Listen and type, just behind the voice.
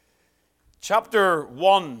Chapter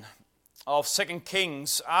 1 of 2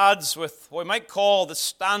 Kings adds with what we might call the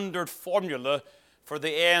standard formula for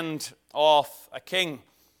the end of a king.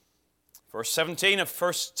 Verse 17 of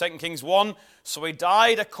 2 Kings 1, "So he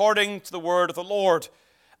died according to the word of the Lord,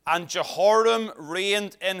 and Jehoram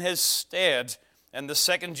reigned in his stead in the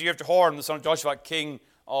second year of Jehoram, the son of Joshaphat, king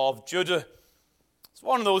of Judah." It's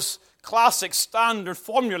one of those classic standard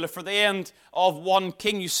formula for the end of one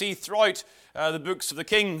king you see throughout the books of the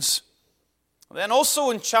Kings. Then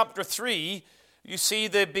also in chapter 3, you see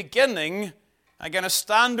the beginning, again a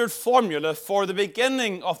standard formula for the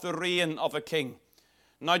beginning of the reign of a king.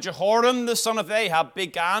 Now Jehoram, the son of Ahab,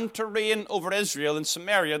 began to reign over Israel in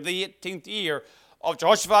Samaria the 18th year of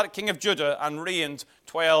Jehoshaphat, king of Judah, and reigned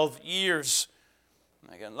 12 years.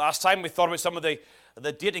 Again, last time we thought about some of the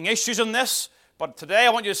dating issues in this, but today I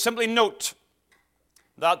want you to simply note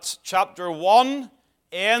that chapter 1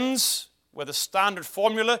 ends with a standard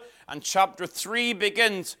formula, and chapter 3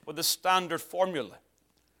 begins with a standard formula.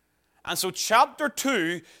 And so chapter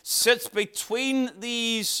 2 sits between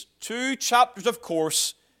these two chapters, of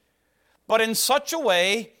course, but in such a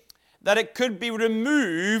way that it could be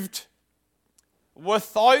removed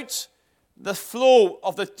without the flow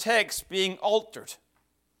of the text being altered.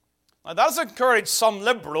 Now that has encouraged some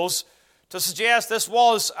liberals to suggest this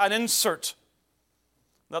was an insert,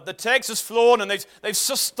 that the text is flowing and they've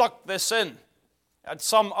just stuck this in at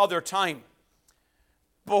some other time.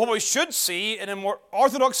 But what we should see in a more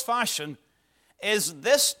orthodox fashion is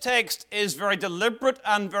this text is very deliberate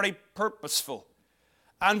and very purposeful,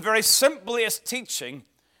 and very simply is teaching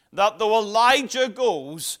that though Elijah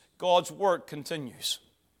goes, God's work continues.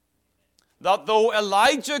 That though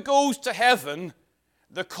Elijah goes to heaven,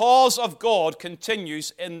 the cause of God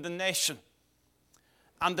continues in the nation.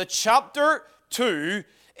 And the chapter 2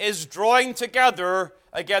 is drawing together,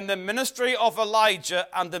 again, the ministry of Elijah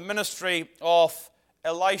and the ministry of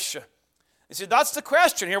Elisha. You see, that's the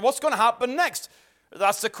question here. What's going to happen next?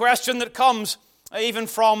 That's the question that comes even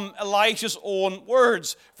from Elijah's own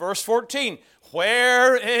words. Verse 14,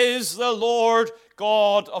 "Where is the Lord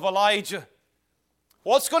God of Elijah?"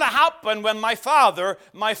 What's going to happen when my father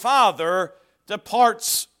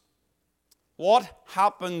departs? What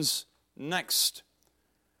happens next?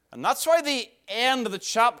 And that's why the end of the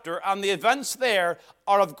chapter and the events there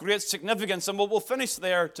are of great significance, and we'll finish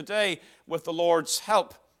there today with the Lord's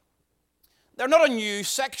help. They're not a new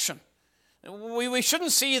section. We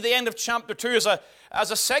shouldn't see the end of chapter 2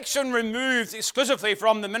 as a section removed exclusively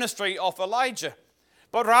from the ministry of Elijah.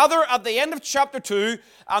 But rather, at the end of chapter 2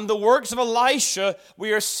 and the works of Elisha,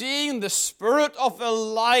 we are seeing the spirit of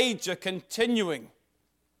Elijah continuing.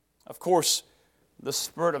 Of course, the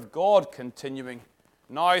Spirit of God continuing,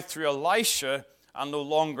 now through Elisha and no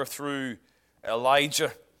longer through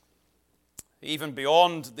Elijah. Even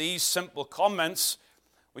beyond these simple comments,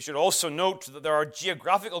 we should also note that there are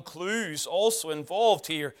geographical clues also involved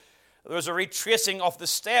here. There's a retracing of the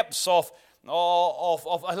steps of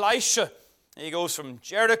Elisha. He goes from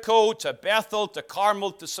Jericho to Bethel to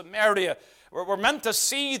Carmel to Samaria. We're meant to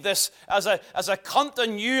see this as a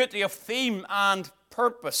continuity of theme and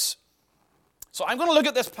purpose. So I'm going to look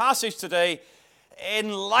at this passage today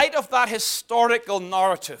in light of that historical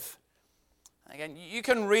narrative. Again, you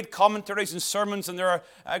can read commentaries and sermons, and there are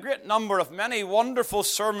a great number of many wonderful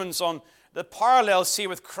sermons on the parallels here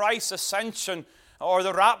with Christ's ascension or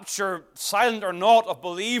the rapture, silent or not, of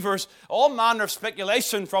believers. All manner of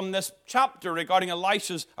speculation from this chapter regarding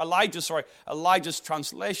Elijah's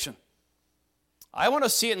translation. I want to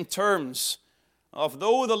see it in terms of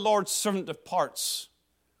though the Lord's servant departs,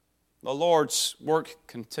 the Lord's work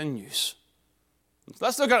continues.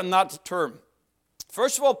 Let's look at it in that term.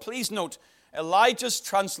 First of all, please note, Elijah's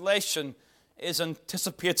translation is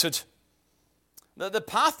anticipated. The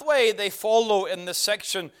pathway they follow in this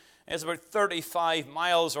section is about 35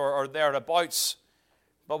 miles or thereabouts.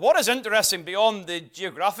 But what is interesting beyond the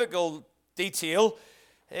geographical detail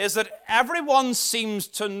is that everyone seems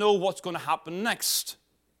to know what's going to happen next.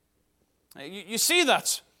 You see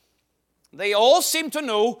that? They all seem to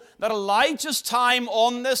know that Elijah's time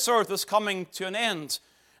on this earth is coming to an end.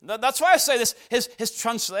 That's why I say this. His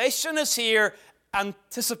translation is here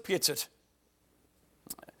anticipated.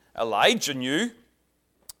 Elijah knew,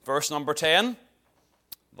 verse number 10,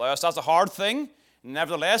 "Thou hast asked a hard thing.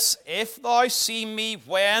 Nevertheless, if thou see me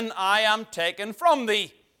when I am taken from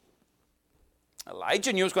thee."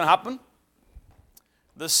 Elijah knew it was going to happen.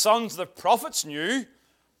 The sons of the prophets knew,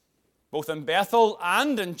 both in Bethel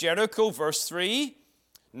and in Jericho, verse 3.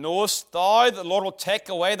 "Knowest thou that the Lord will take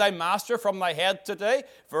away thy master from thy head today?"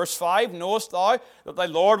 Verse 5, "Knowest thou that thy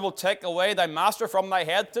Lord will take away thy master from thy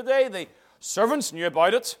head today?" The servants knew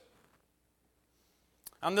about it.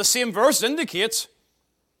 And the same verse indicates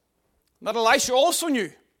that Elisha also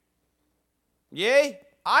knew. Yea,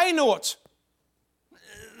 I know it.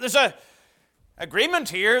 There's an agreement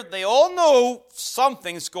here. They all know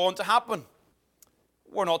something's going to happen.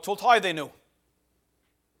 We're not told how they know.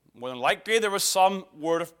 More than likely there was some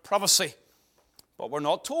word of prophecy. But we're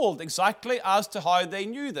not told exactly as to how they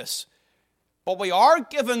knew this. But we are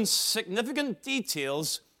given significant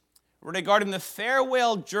details regarding the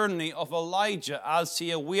farewell journey of Elijah as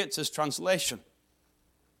he awaits his translation.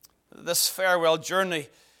 This farewell journey,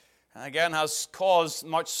 again, has caused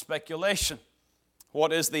much speculation.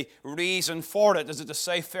 What is the reason for it? Is it to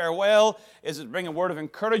say farewell? Is it to bring a word of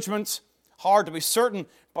encouragement? Hard to be certain,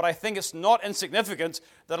 but I think it's not insignificant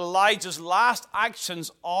that Elijah's last actions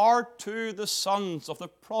are to the sons of the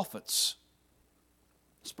prophets.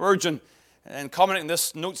 Spurgeon, in commenting on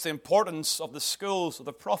this, notes the importance of the schools of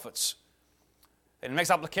the prophets. And makes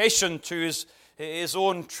application to his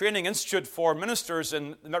own training institute for ministers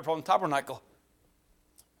in the Metropolitan Tabernacle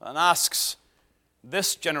and asks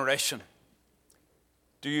this generation,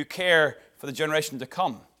 do you care for the generation to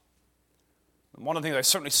come? And one of the things I've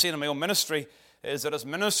certainly seen in my own ministry is that as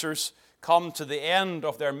ministers come to the end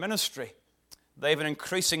of their ministry, they have an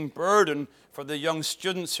increasing burden for the young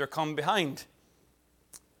students who are coming behind.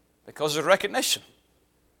 Because of recognition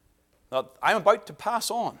that I'm about to pass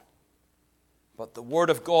on, but the Word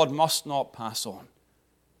of God must not pass on.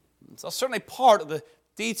 So that's certainly part of the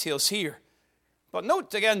details here. But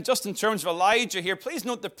note again, just in terms of Elijah here, please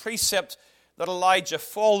note the precept that Elijah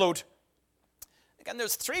followed. Again,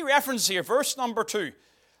 there's 3 references here. Verse number 2,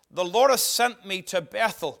 the Lord has sent me to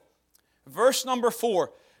Bethel. Verse number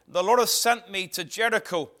 4, the Lord has sent me to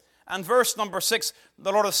Jericho. And verse number 6,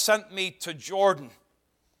 the Lord has sent me to Jordan.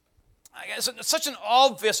 It's such an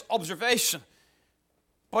obvious observation,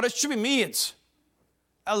 but it should be made.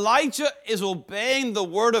 Elijah is obeying the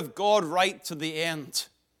word of God right to the end.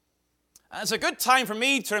 And it's a good time for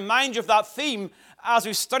me to remind you of that theme as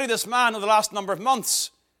we study this man over the last number of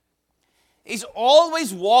months. He's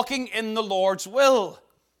always walking in the Lord's will,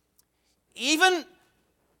 even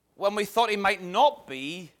when we thought he might not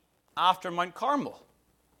be after Mount Carmel.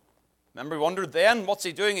 Remember, we wondered then, what's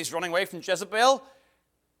he doing? He's running away from Jezebel.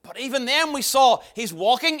 But even then we saw he's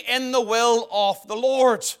walking in the will of the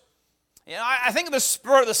Lord. You know, I think of the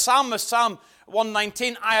spirit of the psalmist, Psalm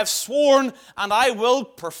 119, I have sworn and I will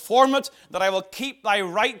perform it, that I will keep thy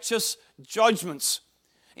righteous judgments.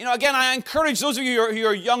 You know, again, I encourage those of you who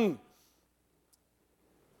are young,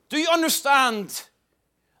 do you understand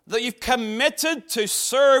that you've committed to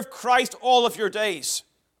serve Christ all of your days?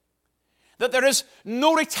 That there is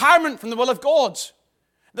no retirement from the will of God?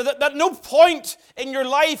 That at no point in your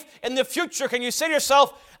life in the future can you say to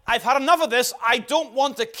yourself, I've had enough of this, I don't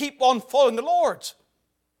want to keep on following the Lord.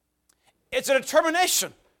 It's a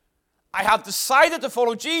determination. I have decided to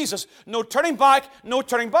follow Jesus. No turning back, no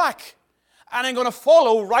turning back. And I'm going to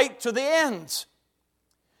follow right to the end.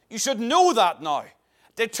 You should know that now.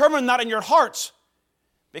 Determine that in your heart.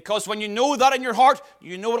 Because when you know that in your heart,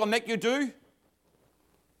 you know what it'll make you do?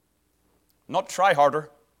 Not try harder.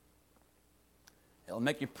 It'll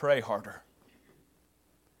make you pray harder.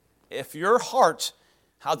 If your heart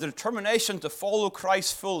has the determination to follow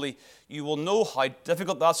Christ fully, you will know how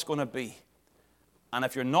difficult that's going to be. And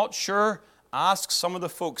if you're not sure, ask some of the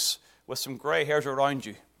folks with some grey hairs around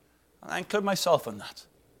you. And I include myself in that.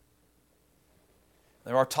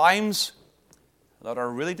 There are times that are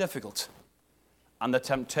really difficult. And the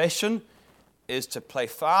temptation is to play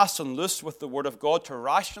fast and loose with the Word of God, to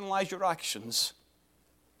rationalize your actions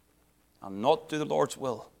and not do the Lord's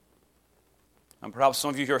will. And perhaps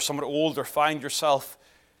some of you who are somewhat older find yourself,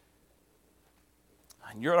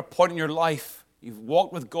 and you're at a point in your life, you've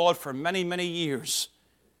walked with God for many, many years,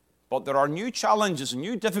 but there are new challenges,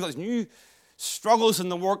 new difficulties, new struggles in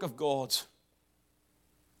the work of God.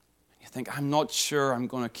 You think, I'm not sure I'm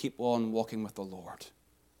going to keep on walking with the Lord.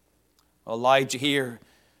 Elijah here,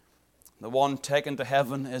 the one taken to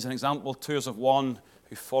heaven, is an example to us of one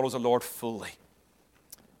who follows the Lord fully.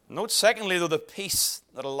 Note secondly, though, the peace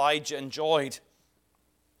that Elijah enjoyed.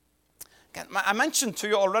 Again, I mentioned to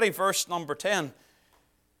you already verse number 10.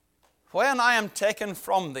 When I am taken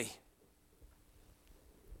from thee.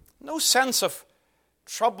 No sense of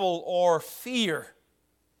trouble or fear.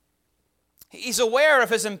 He's aware of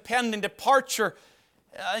his impending departure,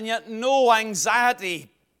 and yet no anxiety.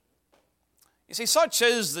 You see, such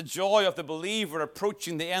is the joy of the believer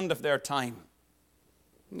approaching the end of their time.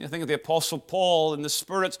 You think of the Apostle Paul in the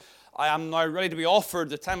Spirit, I am now ready to be offered,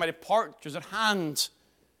 the time of my departure is at hand.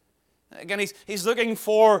 Again, he's looking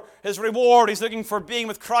for his reward. He's looking for being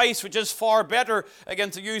with Christ, which is far better,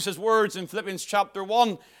 again, to use his words in Philippians chapter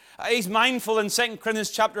 1. He's mindful in 2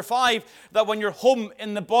 Corinthians chapter 5 that when you're home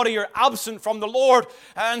in the body, you're absent from the Lord.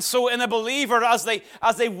 And so in a believer, as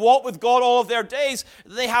they walk with God all of their days,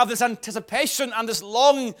 they have this anticipation and this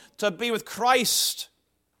longing to be with Christ.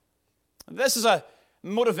 This is a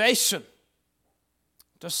motivation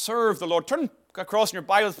to serve the Lord. Turn across in your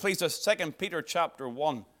Bibles, please, to 2 Peter chapter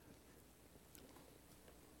 1.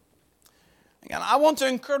 Again, I want to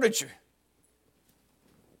encourage you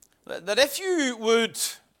that if you would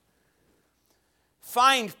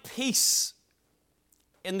find peace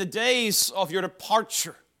in the days of your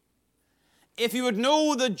departure, if you would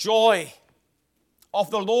know the joy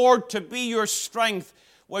of the Lord to be your strength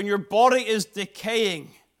when your body is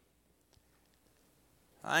decaying,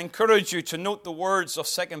 I encourage you to note the words of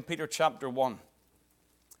 2 Peter chapter 1.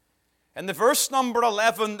 In the verse number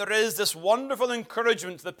 11, there is this wonderful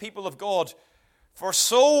encouragement to the people of God. For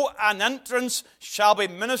so an entrance shall be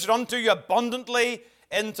ministered unto you abundantly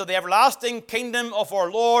into the everlasting kingdom of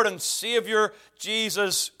our Lord and Savior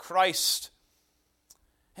Jesus Christ.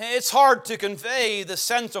 It's hard to convey the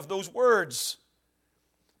sense of those words.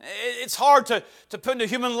 It's hard to put into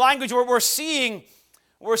human language where we're seeing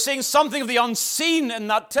something of the unseen in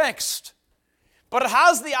that text. But it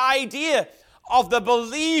has the idea of the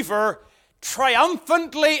believer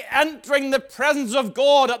triumphantly entering the presence of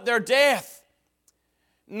God at their death.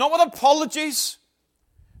 Not with apologies,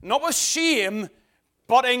 not with shame,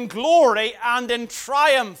 but in glory and in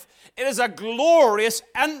triumph. It is a glorious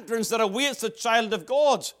entrance that awaits the child of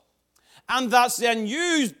God. And that's then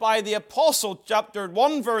used by the apostle, chapter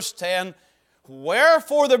 1, verse 10.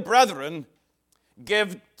 Wherefore the brethren,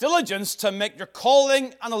 give diligence to make your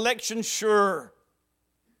calling and election sure.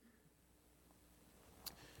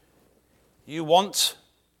 You want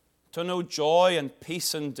to know joy and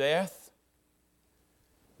peace in death?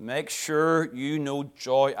 Make sure you know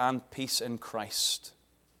joy and peace in Christ.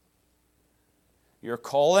 Your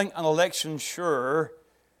calling and election sure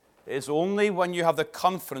is only when you have the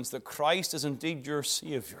confidence that Christ is indeed your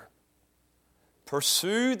Savior.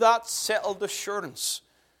 Pursue that settled assurance.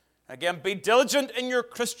 Again, be diligent in your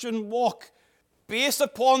Christian walk, based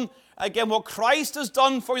upon, again, what Christ has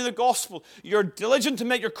done for you in the gospel. You're diligent to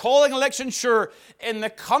make your calling and election sure in the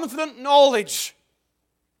confident knowledge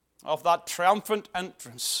of that triumphant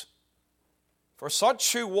entrance. For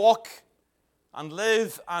such who walk and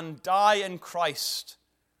live and die in Christ,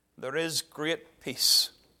 there is great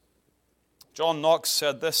peace. John Knox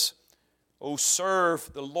said this, O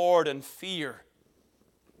serve the Lord in fear,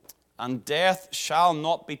 and death shall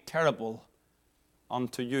not be terrible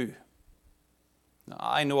unto you. Now,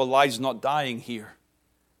 I know Elijah's not dying here,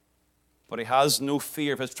 but he has no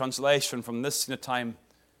fear of his translation from this scene of time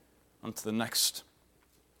unto the next.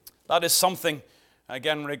 That is something,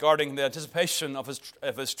 again, regarding the anticipation of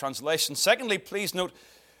his translation. Secondly, please note,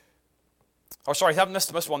 I haven't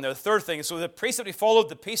missed one there. The third thing is, so the precept he followed,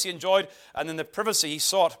 the peace he enjoyed, and then the privacy he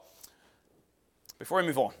sought. Before we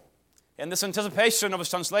move on, in this anticipation of his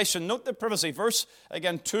translation, note the privacy. Verse,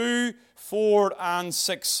 again, 2, 4, and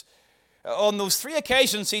 6. On those three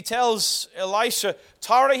occasions, he tells Elisha,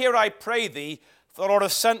 tarry here, I pray thee, for the Lord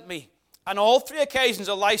hath sent me. And all three occasions,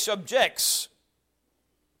 Elisha objects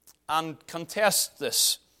and contests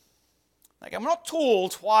this. Again, we're not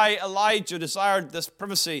told why Elijah desired this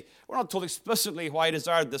privacy. We're not told explicitly why he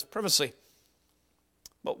desired this privacy.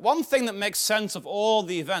 But one thing that makes sense of all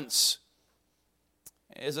the events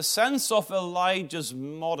is a sense of Elijah's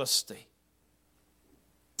modesty.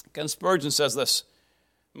 Again, Spurgeon says this,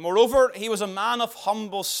 moreover, he was a man of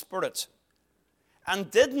humble spirit, and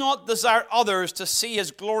did not desire others to see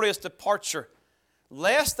his glorious departure,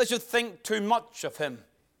 lest they should think too much of him.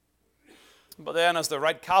 But then, as the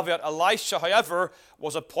right caveat, Elisha, however,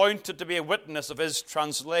 was appointed to be a witness of his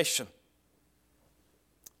translation.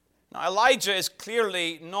 Now, Elijah is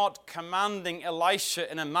clearly not commanding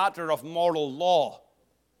Elisha in a matter of moral law.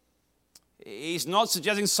 He's not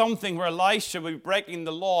suggesting something where Elisha would be breaking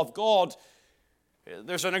the law of God.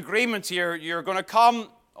 There's an agreement here. You're going to come,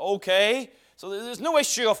 okay. So there's no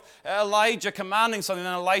issue of Elijah commanding something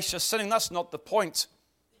and Elisha sinning. That's not the point.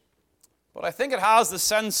 But I think it has the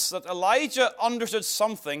sense that Elijah understood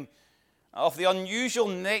something of the unusual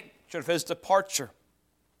nature of his departure.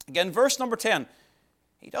 Again, verse number 10.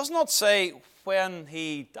 He does not say when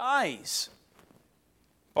he dies,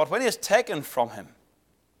 but when he is taken from him.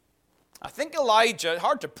 I think Elijah,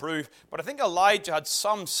 hard to prove, but I think Elijah had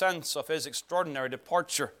some sense of his extraordinary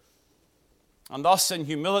departure, and thus in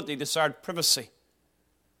humility desired privacy.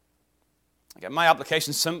 Again, my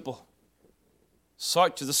application is simple.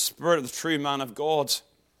 Such is the spirit of the true man of God.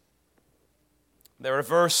 They're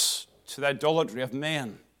averse to the idolatry of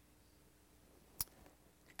men.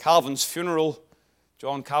 Calvin's funeral,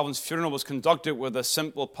 John Calvin's funeral, was conducted with a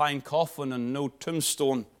simple pine coffin and no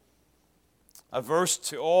tombstone. Averse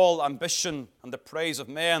to all ambition and the praise of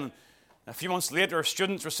men. A few months later,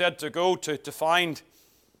 students were said to go to find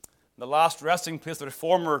the last resting place of the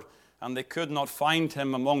Reformer, and they could not find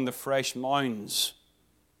him among the fresh mounds.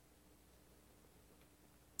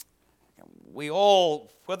 We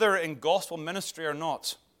all, whether in gospel ministry or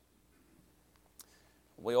not,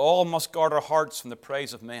 we all must guard our hearts from the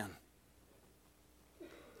praise of men.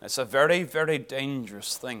 It's a very, very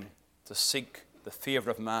dangerous thing to seek the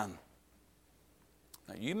favor of man.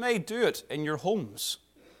 Now, you may do it in your homes.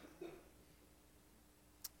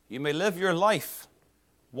 You may live your life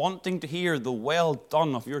wanting to hear the well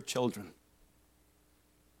done of your children.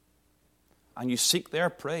 And you seek their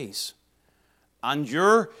praise. And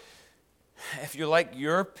if you like,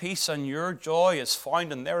 your peace and your joy is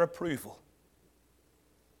found in their approval.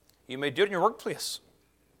 You may do it in your workplace.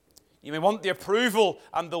 You may want the approval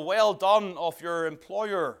and the well done of your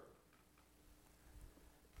employer.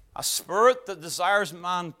 A spirit that desires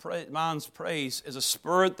man's praise is a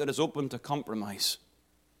spirit that is open to compromise.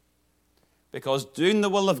 Because doing the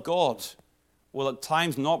will of God will at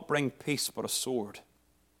times not bring peace but a sword.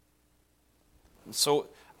 And so,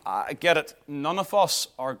 I get it. None of us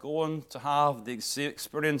are going to have the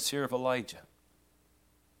experience here of Elijah.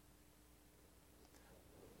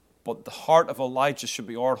 But the heart of Elijah should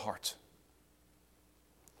be our heart.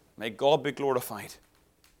 May God be glorified.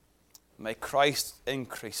 May Christ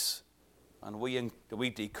increase and we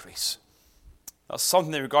decrease. That's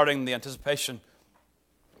something regarding the anticipation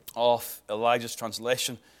of Elijah's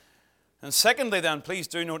translation. And secondly then, please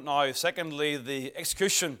do note now, the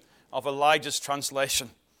execution of Elijah's translation.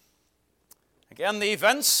 Again, the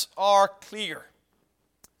events are clear.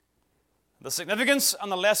 The significance and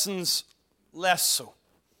the lessons less so.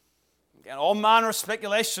 Again, all manner of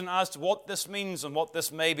speculation as to what this means and what this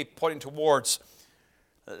may be pointing towards.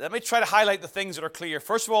 Let me try to highlight the things that are clear.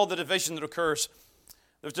 First of all, the division that occurs.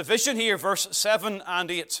 There's division here, verse 7 and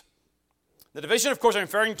 8. The division, of course, I'm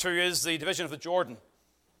referring to is the division of the Jordan.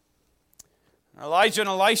 Elijah and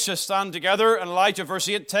Elisha stand together, and Elijah, verse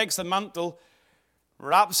 8, takes the mantle,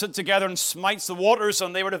 wraps it together and smites the waters,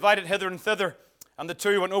 and they were divided hither and thither, and the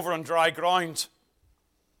two went over on dry ground.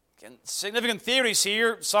 Again, significant theories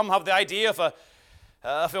here. Some have the idea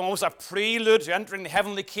of almost a prelude to entering the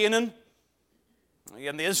heavenly Canaan.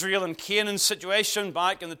 Again, the Israel and Canaan situation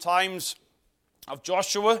back in the times of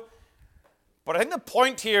Joshua. But I think the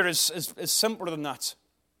point here is simpler than that.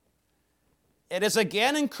 It is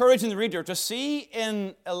again encouraging the reader to see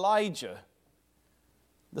in Elijah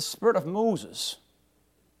the spirit of Moses.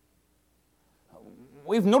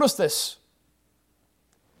 We've noticed this.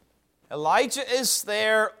 Elijah is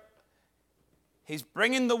there. He's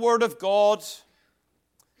bringing the word of God.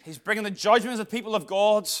 He's bringing the judgments of the people of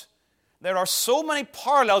God. There are so many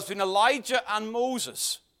parallels between Elijah and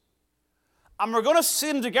Moses. And we're going to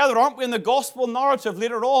see them together, aren't we, in the gospel narrative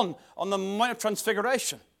later on the Mount of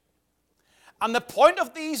Transfiguration. And the point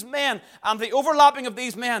of these men and the overlapping of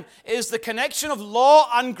these men is the connection of law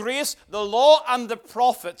and grace, the law and the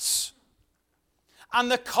prophets,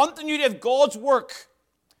 and the continuity of God's work.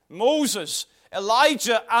 Moses,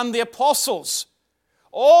 Elijah, and the apostles,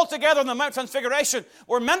 all together in the Mount of Transfiguration.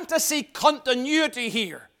 We're meant to see continuity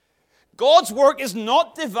here. God's work is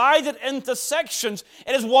not divided into sections.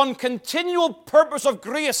 It is one continual purpose of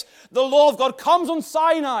grace. The law of God comes on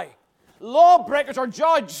Sinai. Lawbreakers are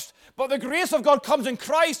judged, but the grace of God comes in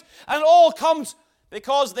Christ, and it all comes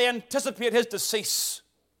because they anticipate His decease.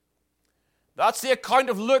 That's the account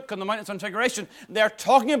of Luke on the Mount of Transfiguration. They're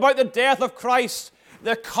talking about the death of Christ,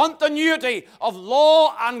 the continuity of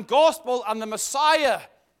law and gospel and the Messiah.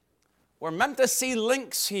 We're meant to see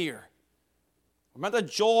links here. We're meant to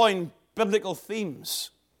join biblical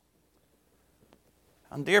themes.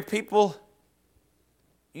 And dear people,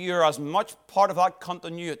 you're as much part of that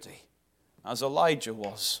continuity as Elijah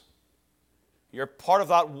was. You're part of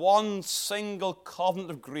that one single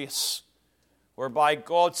covenant of grace whereby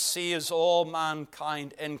God saves all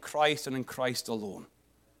mankind in Christ and in Christ alone.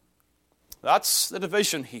 That's the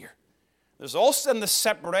division here. There's also then the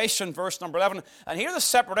separation, verse number 11. And here the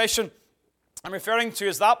separation I'm referring to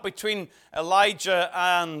is that between Elijah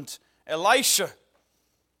and Elisha.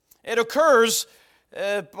 It occurs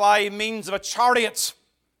by means of a chariot.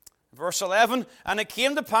 Verse 11, and it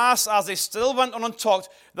came to pass, as they still went on and talked,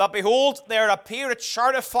 that behold, there appeared a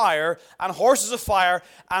chariot of fire and horses of fire,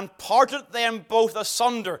 and parted them both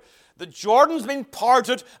asunder. The Jordan's been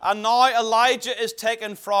parted, and now Elijah is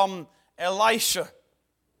taken from Elisha.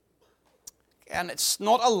 And it's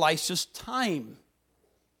not Elisha's time,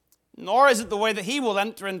 nor is it the way that he will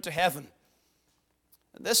enter into heaven.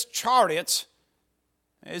 This chariot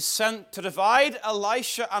is sent to divide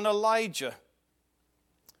Elisha and Elijah.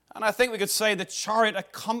 And I think we could say the chariot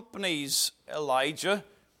accompanies Elijah,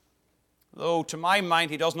 though to my mind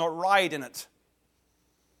he does not ride in it.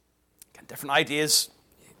 Again, different ideas.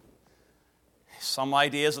 Some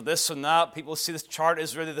ideas of this and that. People see this chariot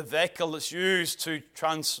as really the vehicle that's used to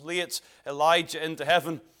translate Elijah into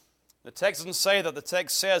heaven. The text doesn't say that. The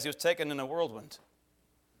text says he was taken in a whirlwind.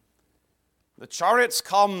 The chariots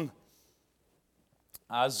come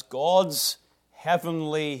as God's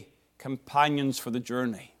heavenly companions for the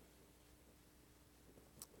journey.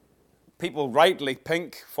 People rightly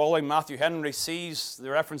think, following Matthew Henry, sees the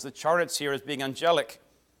reference to the chariots here as being angelic.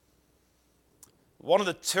 One of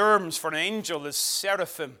the terms for an angel is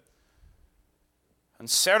seraphim. And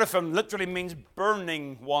seraphim literally means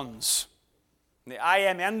burning ones. And the I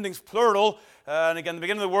am ending's plural, and again, the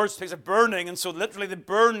beginning of the word speaks of burning, and so literally the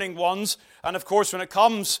burning ones. And of course, when it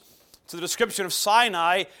comes to the description of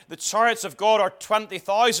Sinai, the chariots of God are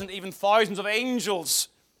 20,000, even thousands of angels.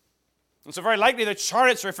 And so very likely the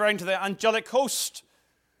chariots are referring to the angelic host.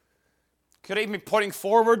 Could even be pointing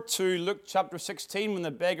forward to Luke chapter 16 when the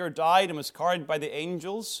beggar died and was carried by the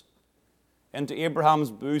angels into Abraham's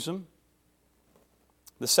bosom.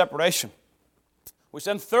 The separation. Which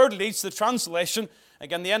then thirdly leads to the translation.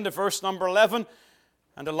 Again, the end of verse number 11.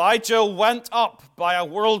 And Elijah went up by a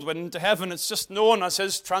whirlwind to heaven. It's just known as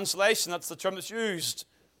his translation. That's the term that's used.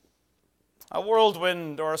 A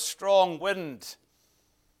whirlwind or a strong wind.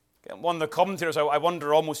 Again, one of the commentators, I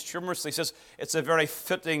wonder almost humorously, says it's a very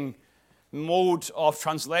fitting mode of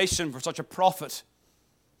translation for such a prophet.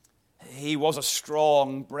 He was a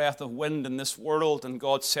strong breath of wind in this world, and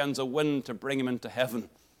God sends a wind to bring him into heaven.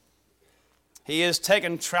 He is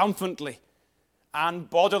taken triumphantly and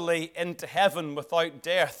bodily into heaven without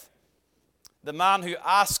death. The man who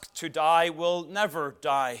asked to die will never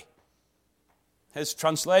die. His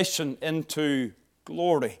translation into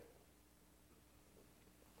glory.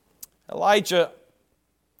 Elijah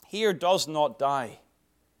here does not die.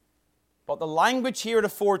 But the language here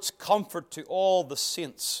affords comfort to all the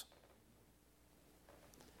saints.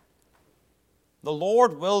 The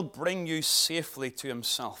Lord will bring you safely to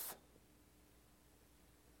himself.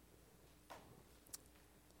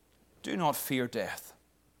 Do not fear death.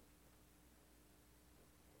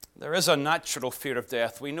 There is a natural fear of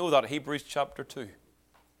death. We know that, Hebrews chapter 2.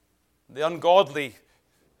 The ungodly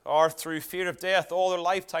are through fear of death all their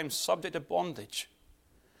lifetime subject to bondage.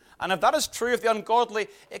 And if that is true of the ungodly,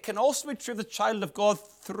 it can also be true of the child of God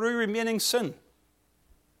through remaining sin.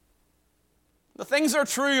 The things that are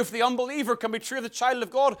true of the unbeliever can be true of the child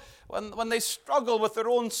of God when they struggle with their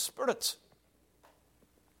own spirit.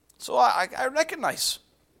 So I recognize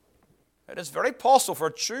it is very possible for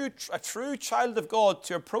a true child of God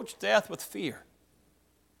to approach death with fear.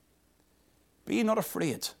 Be not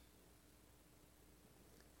afraid.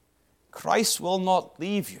 Christ will not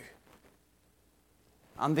leave you.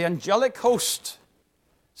 And the angelic host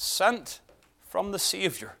sent from the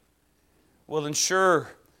Savior will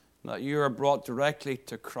ensure that you are brought directly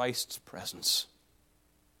to Christ's presence.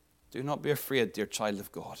 Do not be afraid, dear child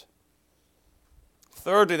of God.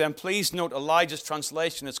 Thirdly, then, please note Elijah's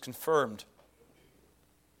translation is confirmed.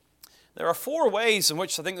 There are 4 ways in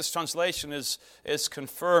which I think this translation is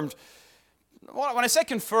confirmed. When I say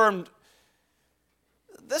confirmed,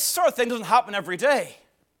 this sort of thing doesn't happen every day.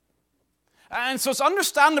 And so it's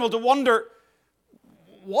understandable to wonder,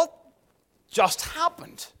 what just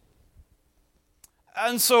happened?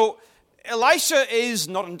 And so Elisha is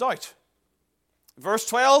not in doubt. Verse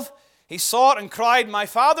 12, he saw it and cried, my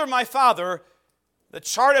father, the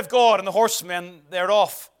chariot of God and the horsemen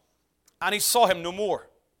thereof. And he saw him no more.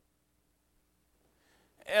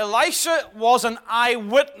 Elisha was an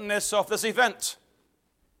eyewitness of this event.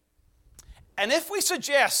 And if we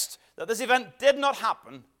suggest that this event did not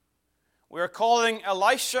happen, we are calling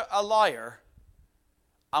Elisha a liar,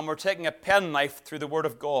 and we're taking a penknife through the Word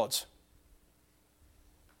of God.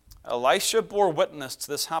 Elisha bore witness to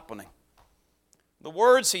this happening. The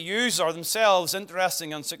words he used are themselves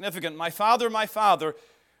interesting and significant. My father,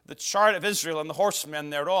 the chariot of Israel and the horsemen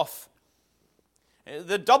thereof.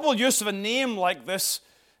 The double use of a name like this,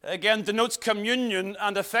 again, denotes communion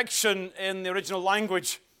and affection in the original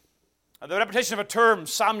language. The repetition of a term,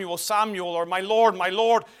 Samuel, or my Lord,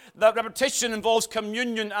 that repetition involves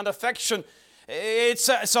communion and affection. It's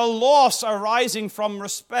a loss arising from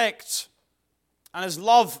respect and his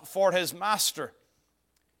love for his master.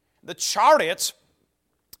 The chariot,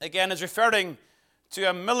 again, is referring to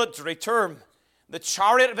a military term. The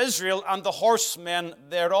chariot of Israel and the horsemen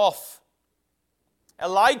thereof.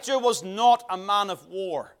 Elijah was not a man of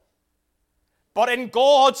war, but in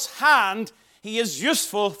God's hand, he is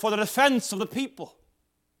useful for the defense of the people.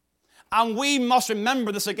 And we must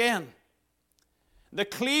remember this again. The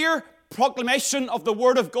clear proclamation of the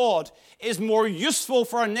Word of God is more useful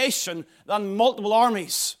for a nation than multiple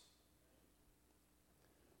armies.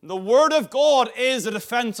 The Word of God is the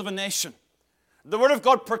defense of a nation. The Word of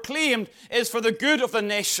God proclaimed is for the good of the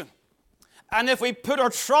nation. And if we put our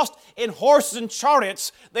trust in horses and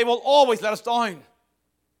chariots, they will always let us down.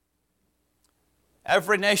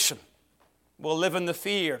 Every nation will live in the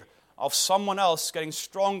fear of someone else getting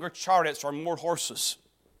stronger chariots or more horses.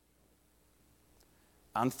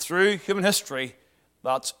 And through human history,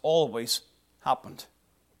 that's always happened.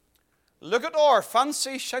 Look at our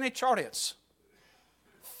fancy, shiny chariots.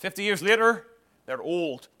 50 years later, they're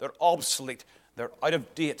old, they're obsolete, they're out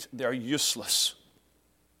of date, they're useless.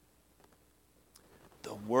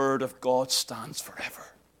 The Word of God stands forever.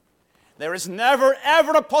 There is never,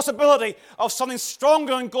 ever a possibility of something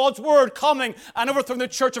stronger than God's Word coming and overthrowing the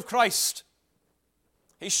Church of Christ.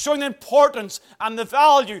 He's showing the importance and the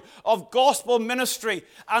value of gospel ministry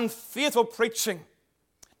and faithful preaching.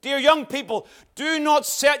 Dear young people, do not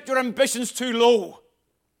set your ambitions too low.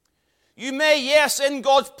 You may, yes, in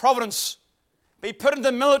God's providence, be put in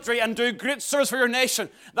the military and do great service for your nation.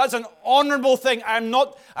 That's an honorable thing. I'm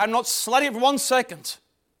not slighting it for 1 second.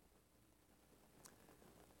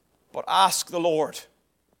 But ask the Lord,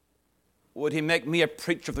 would He make me a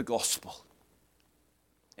preacher of the gospel?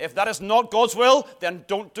 If that is not God's will, then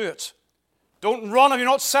don't do it. Don't run if you're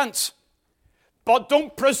not sent. But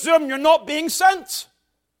don't presume you're not being sent.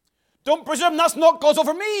 Don't presume that's not God's will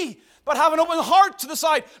for me. But have an open heart to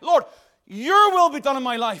decide, Lord, your will be done in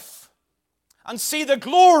my life. And see the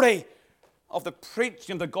glory of the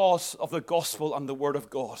preaching of the gospel and the Word of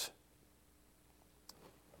God.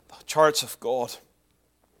 The chariots of God.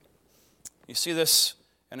 You see this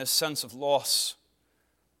in a sense of loss.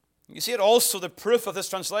 You see it also, the proof of this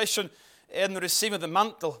translation, in the receiving of the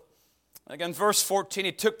mantle. Again, verse 14,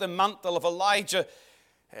 he took the mantle of Elijah.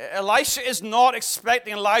 Elisha is not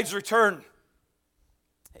expecting Elijah's return.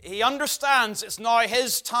 He understands it's now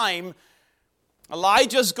his time.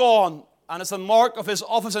 Elijah's gone, and it's the mark of his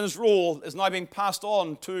office and his role is now being passed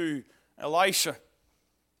on to Elisha.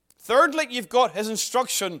 Thirdly, you've got his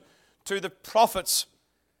instruction to the prophets.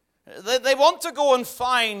 They want to go and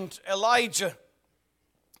find Elijah.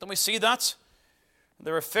 Don't we see that?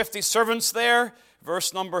 There are 50 servants there.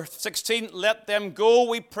 Verse number 16, let them go,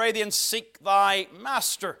 we pray thee, and seek thy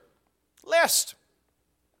master, lest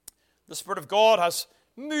the Spirit of God has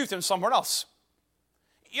moved him somewhere else.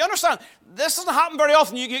 You understand, this doesn't happen very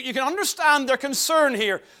often. You can understand their concern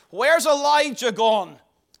here. Where's Elijah gone?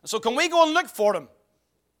 So can we go and look for him?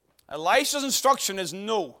 Elisha's instruction is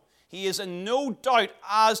no. He is in no doubt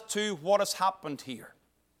as to what has happened here.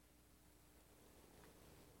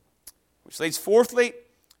 Which leads fourthly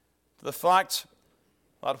to the fact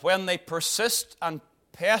that when they persist and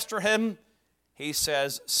pester him, he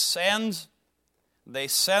says, send. They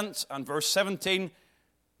sent, and verse 17,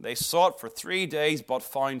 they sought for 3 days, but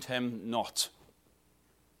found him not.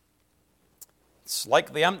 It's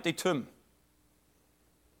like the empty tomb.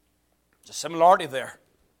 There's a similarity there.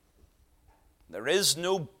 There is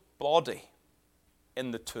no body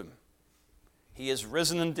in the tomb. He is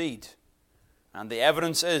risen indeed. And the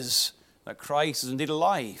evidence is that Christ is indeed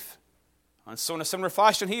alive. And so in a similar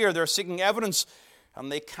fashion here, they're seeking evidence,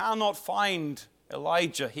 and they cannot find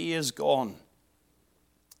Elijah. He is gone.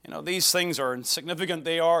 You know, these things are insignificant.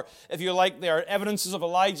 They are, if you like, they are evidences of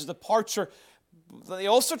Elijah's departure. But they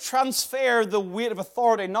also transfer the weight of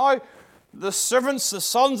authority. Now, the servants, the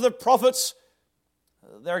sons of the prophets,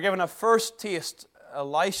 they're given a first taste.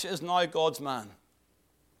 Elisha is now God's man.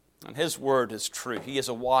 And his word is true. He is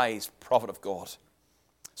a wise prophet of God.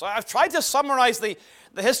 So I've tried to summarize the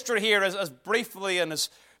history here as briefly and as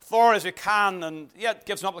thorough as we can, and yet it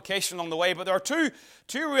gives an application along the way. But there are two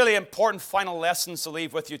really important final lessons to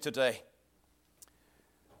leave with you today.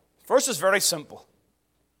 First is very simple.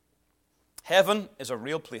 Heaven is a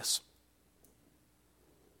real place.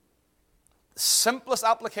 The simplest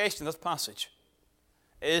application of this passage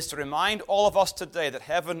is to remind all of us today that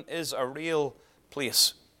heaven is a real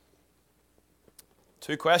place.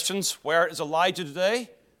 2 questions. Where is Elijah today?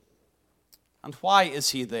 And why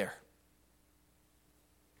is he there?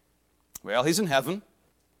 Well, he's in heaven.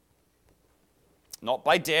 Not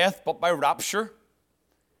by death, but by rapture.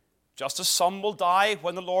 Just as some will die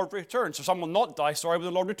when the Lord returns. Or some will not die, when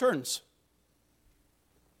the Lord returns.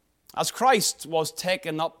 as Christ was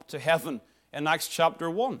taken up to heaven in Acts chapter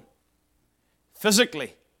 1,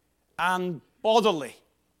 physically and bodily.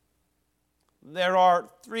 There are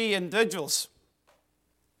three individuals: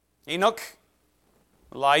 Enoch,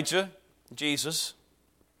 Elijah, Jesus,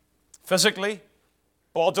 physically,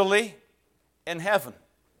 bodily, in heaven.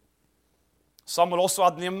 Some will also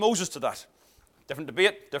add the name Moses to that. Different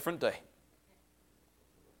debate, different day.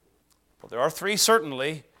 But there are three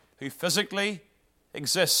certainly who physically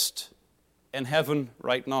exist in heaven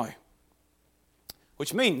right now.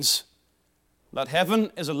 Which means that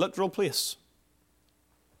heaven is a literal place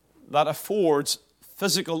that affords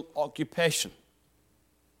physical occupation.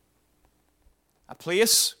 A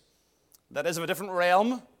place that is of a different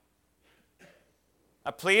realm.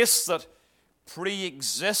 A place that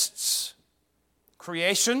pre-exists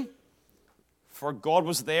creation, for God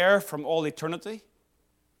was there from all eternity.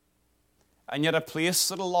 And yet a place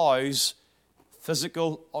that allows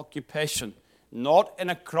physical occupation, not in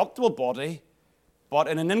a corruptible body, but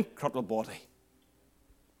in an incorruptible body.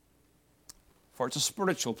 For it's a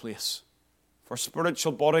spiritual place, for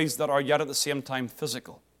spiritual bodies that are yet at the same time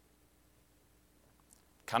physical.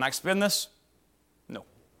 Can I explain this? No.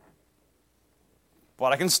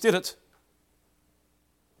 But I can state it.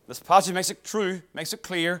 This passage makes it true, makes it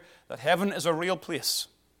clear that heaven is a real place.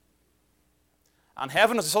 And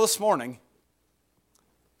heaven, as I saw this morning,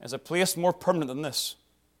 is a place more permanent than this.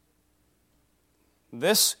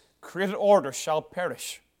 This created order shall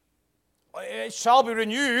perish. It shall be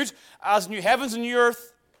renewed as new heavens and new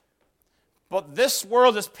earth. But this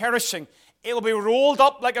world is perishing. It will be rolled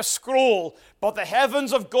up like a scroll. But the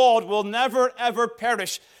heavens of God will never, ever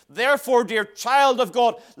perish. Therefore, dear child of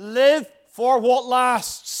God, live for what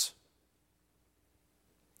lasts.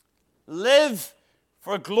 Live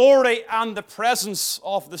for glory and the presence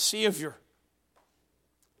of the Savior.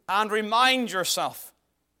 And remind yourself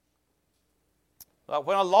that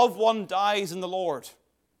when a loved one dies in the Lord,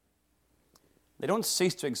 they don't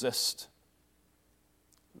cease to exist.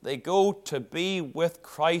 They go to be with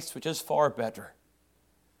Christ, which is far better,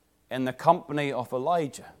 in the company of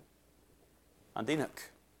Elijah and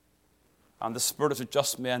Enoch and the spirits of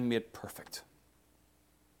just men made perfect.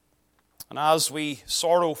 And as we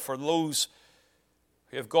sorrow for those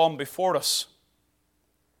who have gone before us,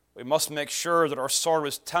 we must make sure that our sorrow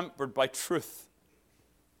is tempered by truth.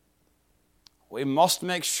 We must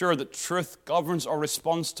make sure that truth governs our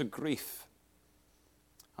response to grief,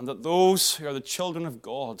 and that those who are the children of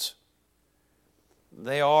God,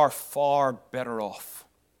 they are far better off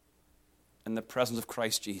in the presence of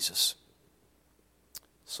Christ Jesus.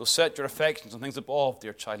 So set your affections on things above,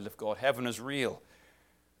 dear child of God. Heaven is real.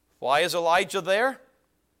 Why is Elijah there?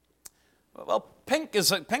 Well,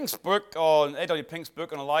 Pink's book on A.W. Pink's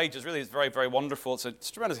book on Elijah is very, very wonderful. It's a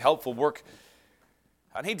tremendously helpful work.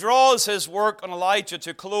 And he draws his work on Elijah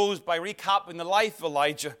to close by recapping the life of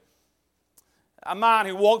Elijah. A man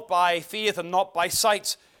who walked by faith and not by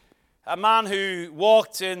sight. A man who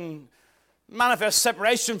walked in manifest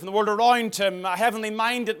separation from the world around him. A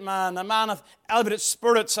heavenly-minded man. A man of elevated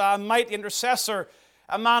spirits. A mighty intercessor.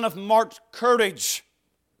 A man of marked courage.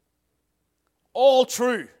 All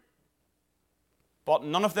true. But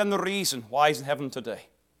none of them the reason why he's in heaven today.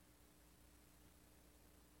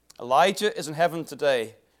 Elijah is in heaven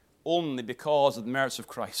today only because of the merits of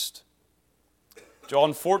Christ.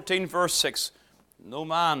 John 14, verse 6, no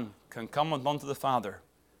man can come unto the Father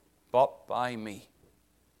but by me.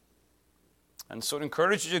 And so it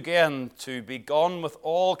encourages you again to be gone with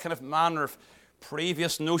all kind of manner of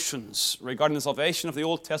previous notions regarding the salvation of the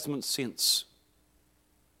Old Testament saints.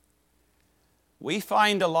 We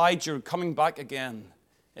find Elijah coming back again,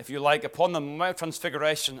 if you like, upon the Mount of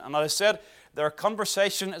Transfiguration. And as I said, their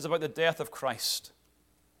conversation is about the death of Christ.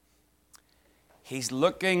 He's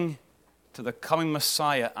looking to the coming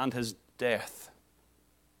Messiah and his death,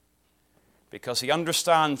 because he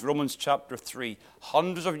understands Romans chapter 3,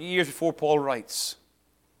 hundreds of years before Paul writes,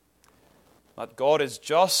 that God is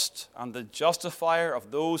just and the justifier of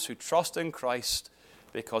those who trust in Christ,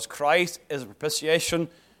 because Christ is a propitiation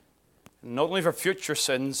not only for future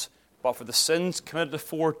sins, but for the sins committed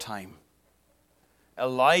aforetime.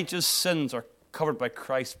 Elijah's sins are covered by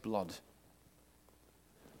Christ's blood.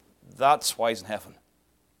 That's why he's in heaven.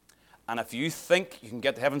 And if you think you can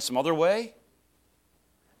get to heaven some other way,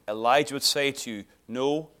 Elijah would say to you,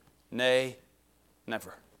 no, nay,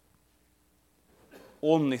 never.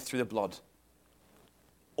 Only through the blood.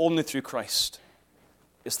 Only through Christ.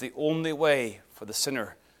 It's the only way for the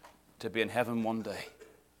sinner to be in heaven one day.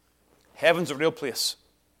 Heaven's a real place.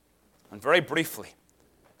 And very briefly,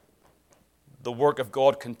 the work of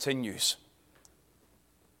God continues.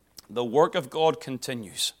 The work of God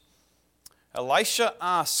continues. Elisha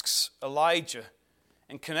asks Elijah,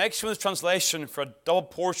 in connection with his translation, for a double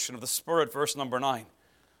portion of the Spirit, verse number 9.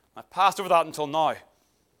 I passed over that until now.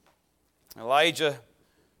 Elijah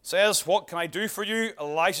says, what can I do for you?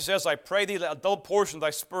 Elisha says, I pray thee, let a double portion of thy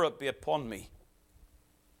Spirit be upon me.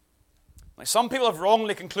 Now, some people have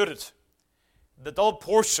wrongly concluded the double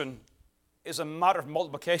portion is a matter of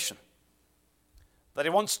multiplication, that he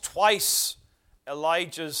wants twice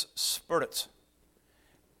Elijah's Spirit.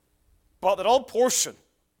 But the double portion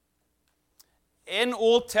in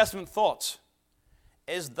Old Testament thought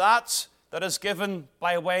is that is given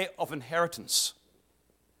by way of inheritance.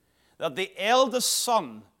 That the eldest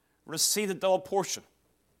son received a double portion.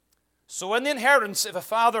 So in the inheritance, if a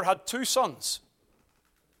father had 2 sons,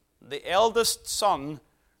 the eldest son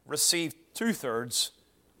received 2/3,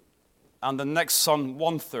 and the next son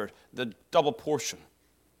 1/3, the double portion.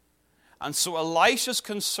 And so Elisha's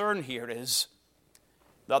concern here is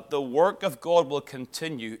that the work of God will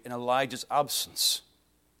continue in Elijah's absence,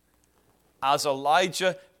 as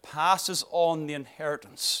Elijah passes on the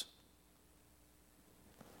inheritance.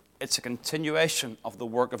 It's a continuation of the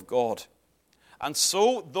work of God. And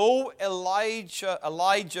so, though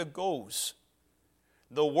Elijah goes,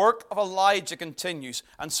 the work of Elijah continues.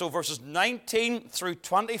 And so verses 19 through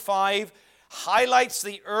 25 highlights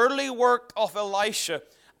the early work of Elisha.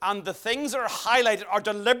 And the things that are highlighted are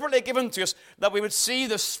deliberately given to us, that we would see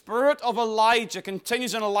the spirit of Elijah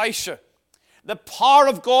continues in Elisha. The power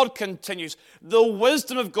of God continues. The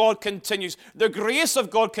wisdom of God continues. The grace of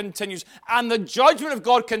God continues. And the judgment of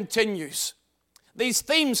God continues. These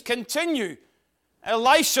themes continue.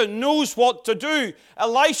 Elisha knows what to do.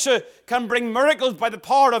 Elisha can bring miracles by the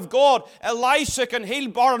power of God. Elisha can heal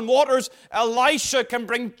barren waters. Elisha can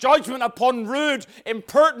bring judgment upon rude,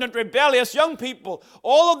 impertinent, rebellious young people.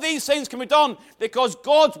 All of these things can be done because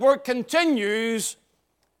God's work continues,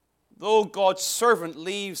 though God's servant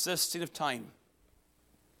leaves this scene of time.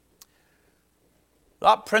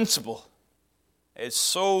 That principle is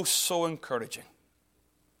so encouraging.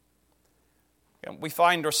 We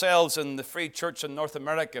find ourselves in the Free Church in North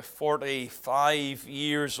America, 45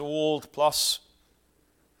 years old plus.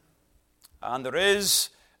 And there is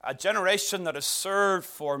a generation that has served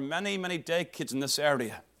for many decades in this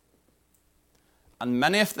area. And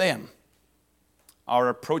many of them are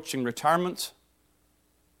approaching retirement.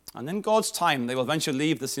 And in God's time, they will eventually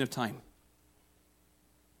leave the scene of time.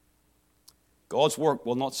 God's work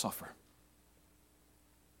will not suffer.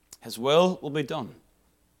 His will be done.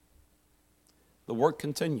 The work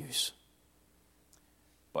continues.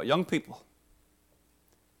 But young people,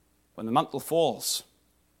 when the mantle falls,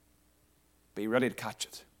 be ready to catch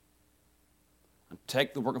it. And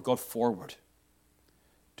take the work of God forward.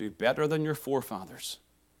 Do better than your forefathers.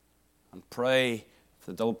 And pray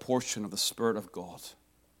for the double portion of the Spirit of God.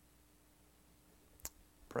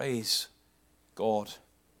 Praise God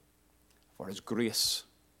for His grace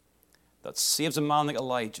that saves a man like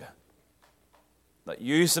Elijah, that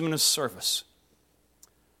used him in His service,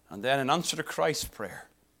 and then in answer to Christ's prayer,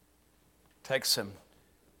 takes him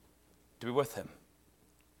to be with Him,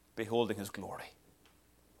 beholding His glory.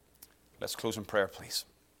 Let's close in prayer, please.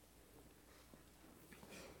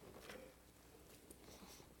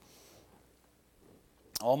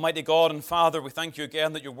 Almighty God and Father, we thank You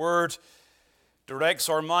again that Your Word directs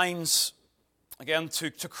our minds again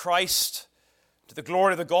to Christ, to the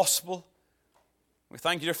glory of the gospel. We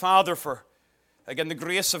thank You, dear Father, for again the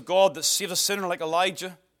grace of God that saves a sinner like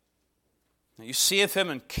Elijah. That You save him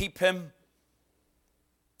and keep him.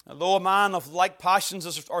 Although a man of like passions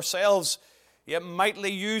as ourselves, yet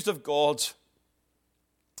mightily used of God.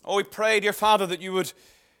 Oh, we pray, dear Father, that You would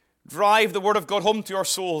drive the Word of God home to our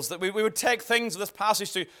souls, that we would take things of this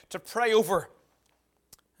passage to pray over.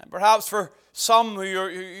 And perhaps for some who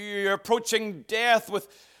you're approaching death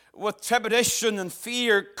with trepidation and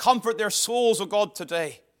fear, comfort their souls, O God,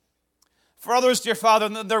 today. For others, dear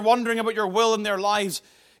Father, they're wondering about Your will in their lives.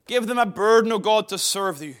 Give them a burden, O God, to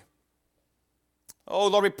serve You. Oh,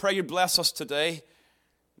 Lord, we pray You bless us today.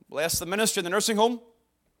 Bless the ministry in the nursing home.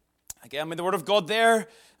 Again, may the Word of God there,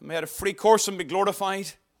 may it have a free course and be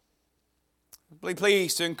glorified. Be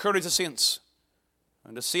pleased to encourage the saints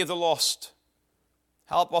and to save the lost.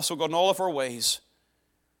 Help us, O God, in all of our ways.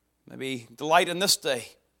 May we delight in this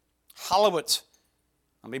day, hallow it,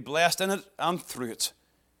 and be blessed in it and through it.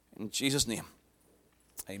 In Jesus' name,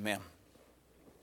 amen.